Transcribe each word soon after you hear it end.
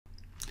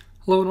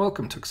Hello and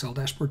welcome to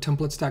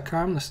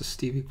Excel-Templates.com. This is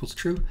Steve equals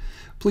True.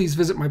 Please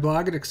visit my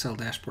blog at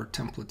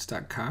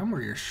Excel-Templates.com where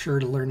you're sure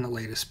to learn the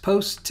latest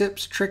posts,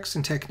 tips, tricks,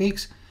 and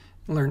techniques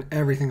and learn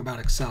everything about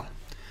Excel.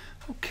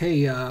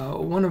 Okay,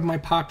 one of my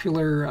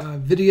popular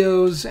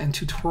videos and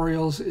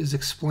tutorials is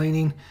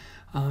explaining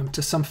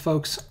to some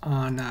folks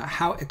on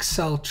how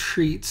Excel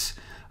treats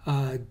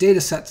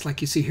data sets like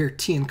you see here,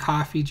 tea and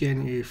coffee,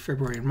 January,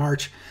 February, and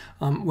March.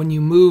 When you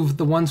move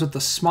the ones with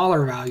the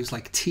smaller values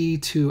like tea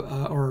to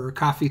or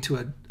coffee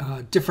to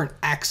a different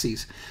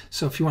axes.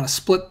 So if you want to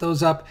split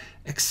those up,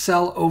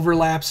 Excel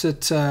overlaps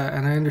it,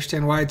 and I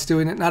understand why it's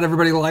doing it. Not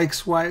everybody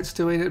likes why it's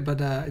doing it,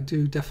 but I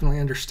do definitely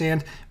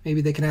understand.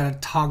 Maybe they can add a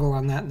toggle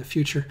on that in the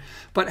future.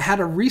 But had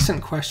a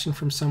recent question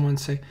from someone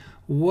say,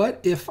 what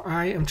if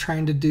I am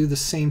trying to do the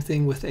same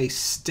thing with a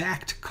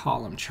stacked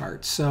column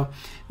chart? So in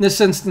this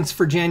instance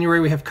for January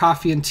we have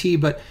coffee and tea,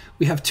 but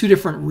we have two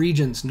different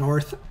regions,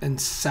 north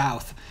and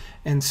south.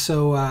 And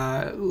so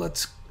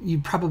you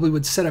probably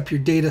would set up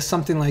your data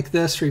something like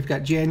this, where you've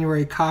got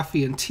January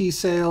coffee and tea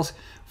sales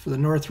for the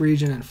north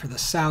region and for the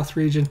south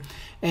region.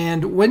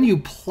 And when you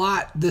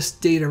plot this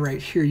data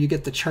right here, you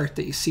get the chart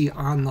that you see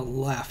on the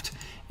left.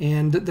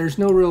 And there's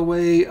no real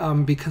way,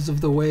 because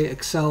of the way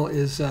Excel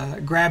is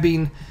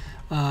grabbing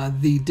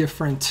the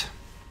different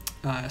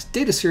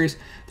data series,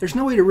 there's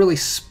no way to really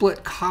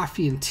split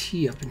coffee and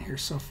tea up in here.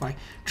 So if I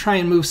try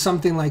and move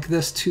something like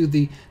this to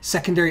the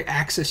secondary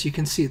axis, you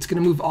can see it's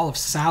going to move all of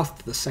south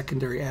to the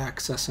secondary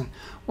axis and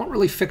won't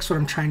really fix what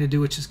I'm trying to do,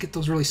 which is get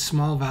those really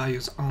small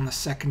values on the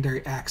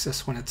secondary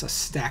axis when it's a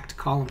stacked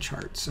column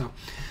chart. So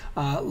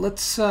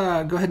let's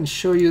go ahead and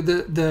show you.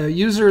 The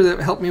user that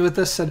helped me with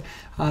this said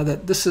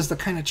that this is the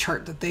kind of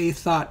chart that they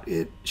thought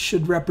it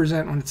should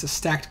represent when it's a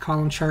stacked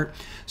column chart.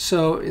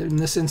 So in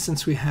this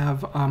instance we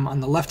have on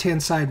the left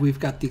hand side we've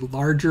got the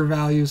larger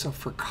values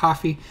for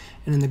coffee,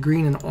 and in the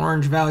green and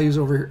orange values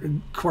over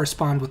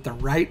correspond with the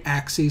right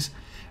axes.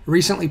 I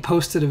recently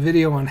posted a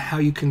video on how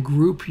you can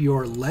group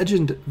your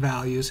legend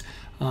values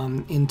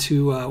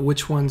into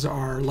which ones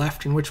are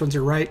left and which ones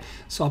are right.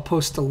 So I'll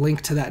post a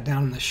link to that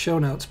down in the show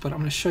notes, but I'm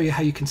going to show you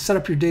how you can set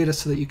up your data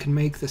so that you can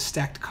make the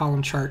stacked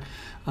column chart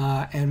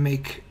and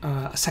make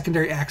a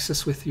secondary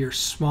axis with your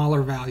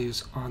smaller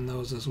values on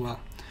those as well.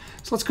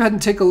 So let's go ahead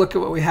and take a look at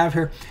what we have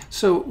here.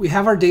 So we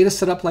have our data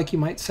set up like you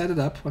might set it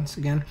up. Once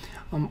again,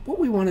 what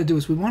we want to do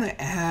is we want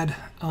to add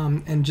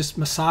and just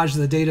massage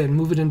the data and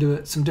move it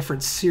into some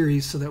different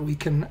series so that we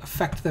can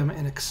affect them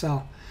in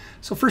Excel.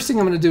 So first thing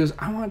I'm going to do is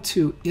I want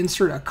to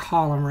insert a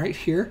column right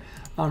here,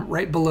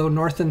 right below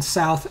north and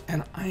south,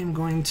 and I am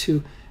going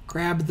to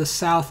grab the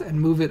south and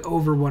move it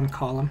over one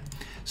column.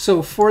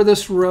 So for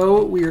this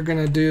row we are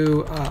going to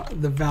do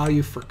the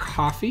value for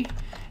coffee,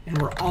 and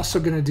we're also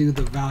going to do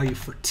the value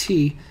for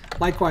tea.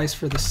 Likewise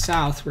for the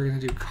south we're going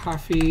to do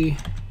coffee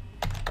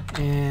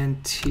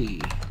and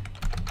tea.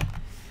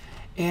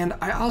 And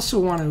I also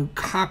want to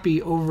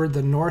copy over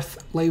the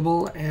north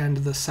label and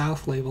the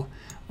south label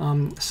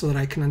so that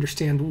I can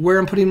understand where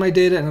I'm putting my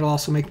data, and it'll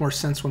also make more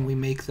sense when we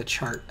make the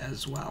chart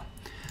as well.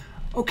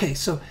 Okay,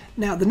 so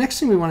now the next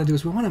thing we want to do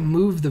is we want to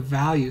move the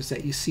values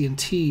that you see in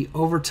T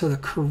over to the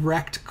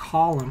correct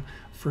column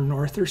for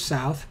north or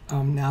south.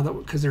 Now that,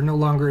 because they're no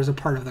longer as a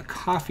part of the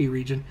coffee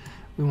region,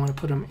 we want to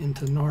put them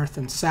into north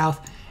and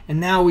south. And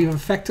now we've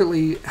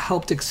effectively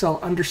helped Excel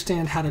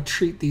understand how to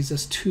treat these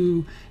as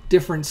two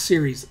different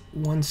series.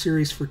 One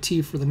series for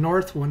T for the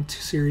north, one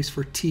series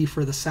for T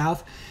for the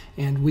south.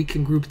 And we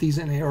can group these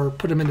in or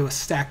put them into a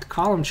stacked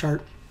column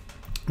chart.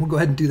 We'll go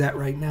ahead and do that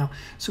right now.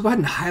 So go ahead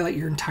and highlight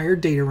your entire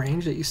data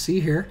range that you see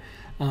here.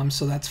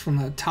 So that's from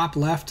the top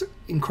left,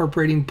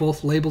 incorporating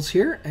both labels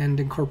here and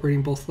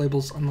incorporating both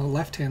labels on the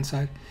left hand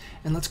side.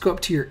 And let's go up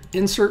to your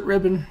insert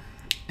ribbon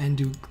and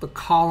do the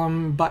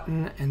column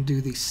button and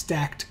do the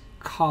stacked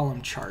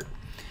column chart.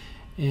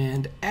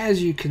 And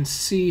as you can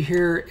see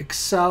here,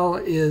 Excel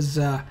is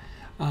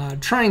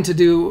trying to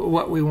do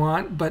what we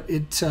want, but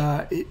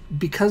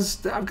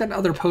because I've got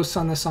other posts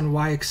on this on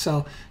why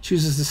Excel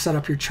chooses to set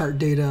up your chart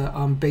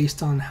data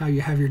based on how you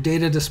have your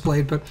data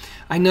displayed, but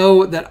I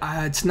know that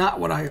it's not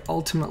what I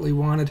ultimately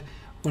wanted.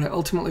 What I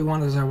ultimately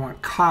wanted is I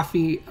want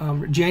coffee,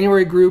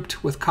 January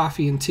grouped with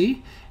coffee and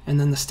tea, and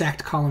then the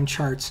stacked column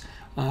charts.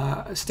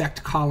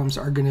 Stacked columns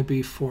are going to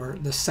be for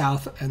the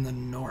south and the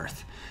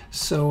north.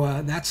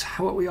 So that's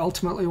what we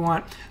ultimately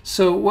want.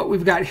 So what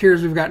we've got here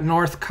is we've got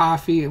north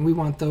coffee, and we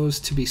want those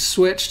to be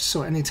switched.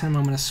 So anytime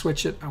I'm going to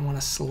switch it, I want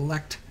to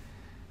select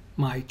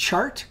my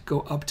chart,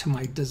 go up to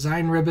my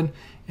design ribbon,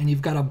 and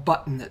you've got a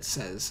button that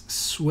says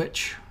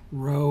switch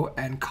row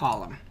and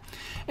column.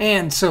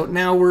 And so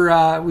now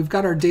we've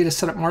got our data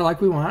set up more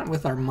like we want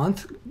with our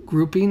month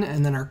grouping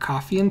and then our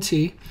coffee and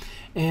tea.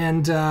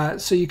 And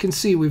so you can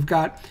see we've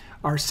got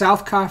our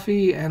south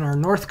coffee and our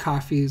north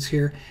coffees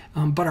here,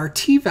 but our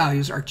tea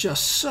values are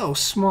just so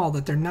small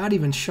that they're not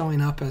even showing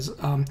up as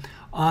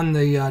on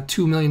the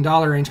 $2 million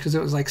range, because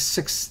it was like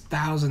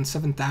 6,000,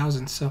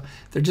 7,000. So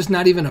they're just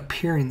not even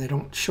appearing. They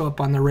don't show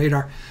up on the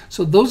radar.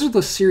 So those are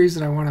the series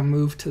that I want to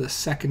move to the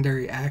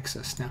secondary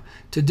axis. Now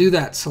to do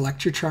that,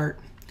 select your chart,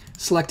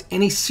 select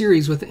any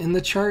series within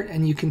the chart,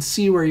 and you can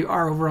see where you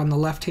are over on the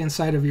left-hand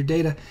side of your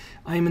data.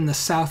 I'm in the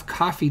South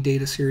Coffee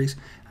data series.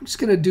 I'm just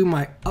going to do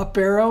my up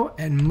arrow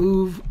and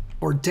move,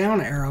 or down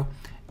arrow,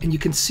 and you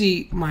can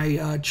see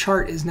my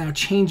chart is now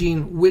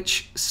changing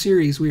which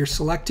series we are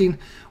selecting.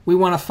 We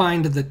want to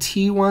find the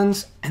T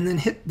ones and then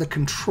hit the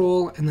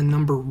Control and the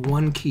number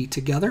 1 key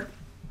together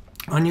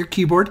on your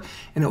keyboard,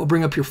 and it will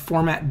bring up your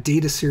Format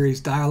Data Series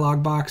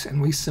dialog box,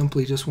 and we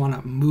simply just want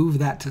to move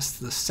that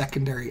to the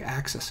secondary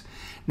axis.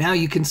 Now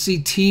you can see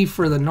T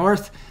for the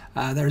north.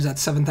 There's that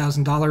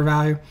 $7,000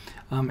 value.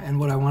 And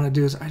what I want to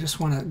do is I just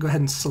want to go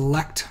ahead and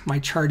select my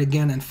chart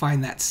again and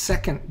find that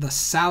the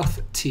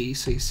South T.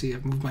 So you see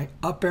I've moved my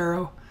up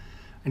arrow.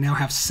 I now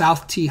have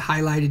South T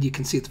highlighted. You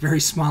can see it's very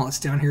small. It's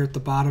down here at the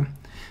bottom.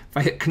 If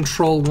I hit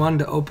Control 1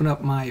 to open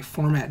up my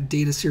Format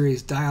Data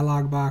Series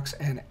dialog box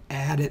and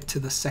add it to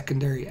the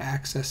secondary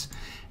axis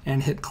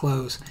and hit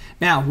Close.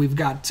 Now we've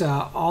got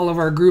all of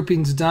our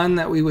groupings done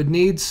that we would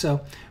need.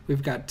 So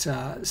we've got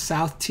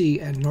South T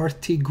and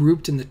North T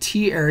grouped in the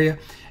T area,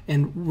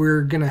 and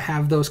we're going to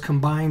have those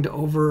combined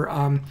over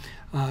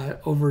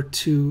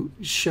to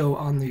show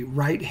on the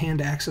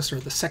right-hand axis, or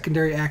the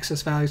secondary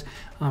axis values,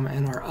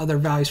 and our other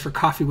values for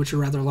coffee, which are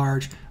rather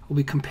large, will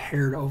be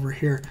compared over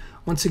here.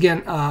 Once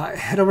again,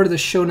 head over to the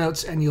show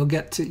notes and you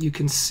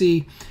can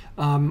see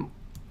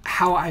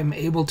how I'm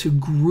able to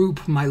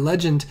group my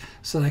legend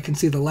so that I can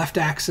see the left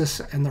axis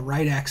and the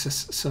right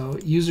axis, so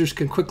users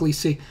can quickly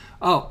see,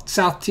 oh,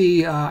 South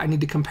T, I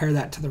need to compare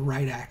that to the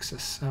right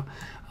axis. So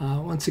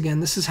once again,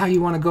 this is how you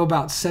want to go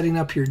about setting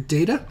up your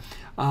data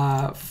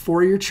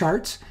for your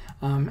charts.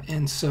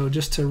 And so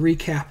just to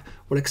recap,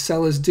 what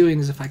Excel is doing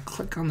is if I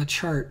click on the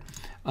chart,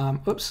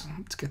 oops,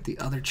 let's get the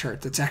other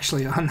chart that's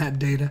actually on that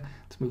data.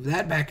 Let's move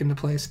that back into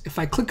place. If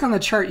I click on the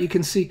chart, you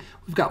can see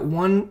we've got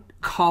one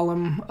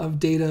column of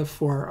data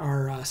for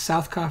our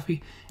South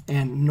Coffee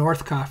and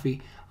North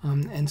Coffee.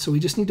 And so we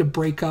just need to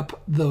break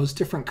up those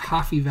different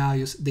coffee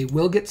values. They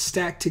will get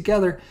stacked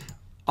together.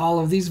 All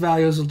of these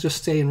values will just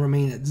stay and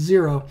remain at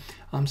 0.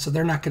 So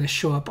they're not going to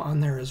show up on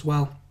there as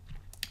well.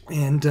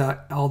 And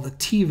all the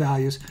T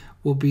values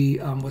will be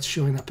what's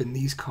showing up in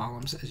these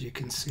columns, as you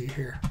can see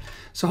here.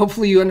 So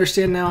hopefully you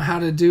understand now how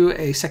to do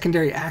a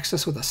secondary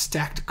axis with a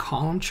stacked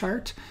column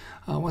chart.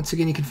 Once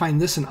again, you can find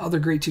this and other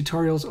great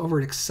tutorials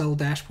over at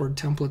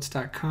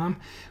exceldashboardtemplates.com.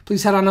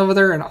 Please head on over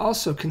there and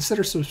also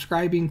consider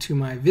subscribing to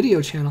my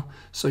video channel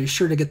so you're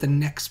sure to get the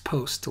next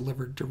post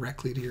delivered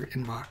directly to your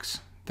inbox.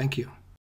 Thank you.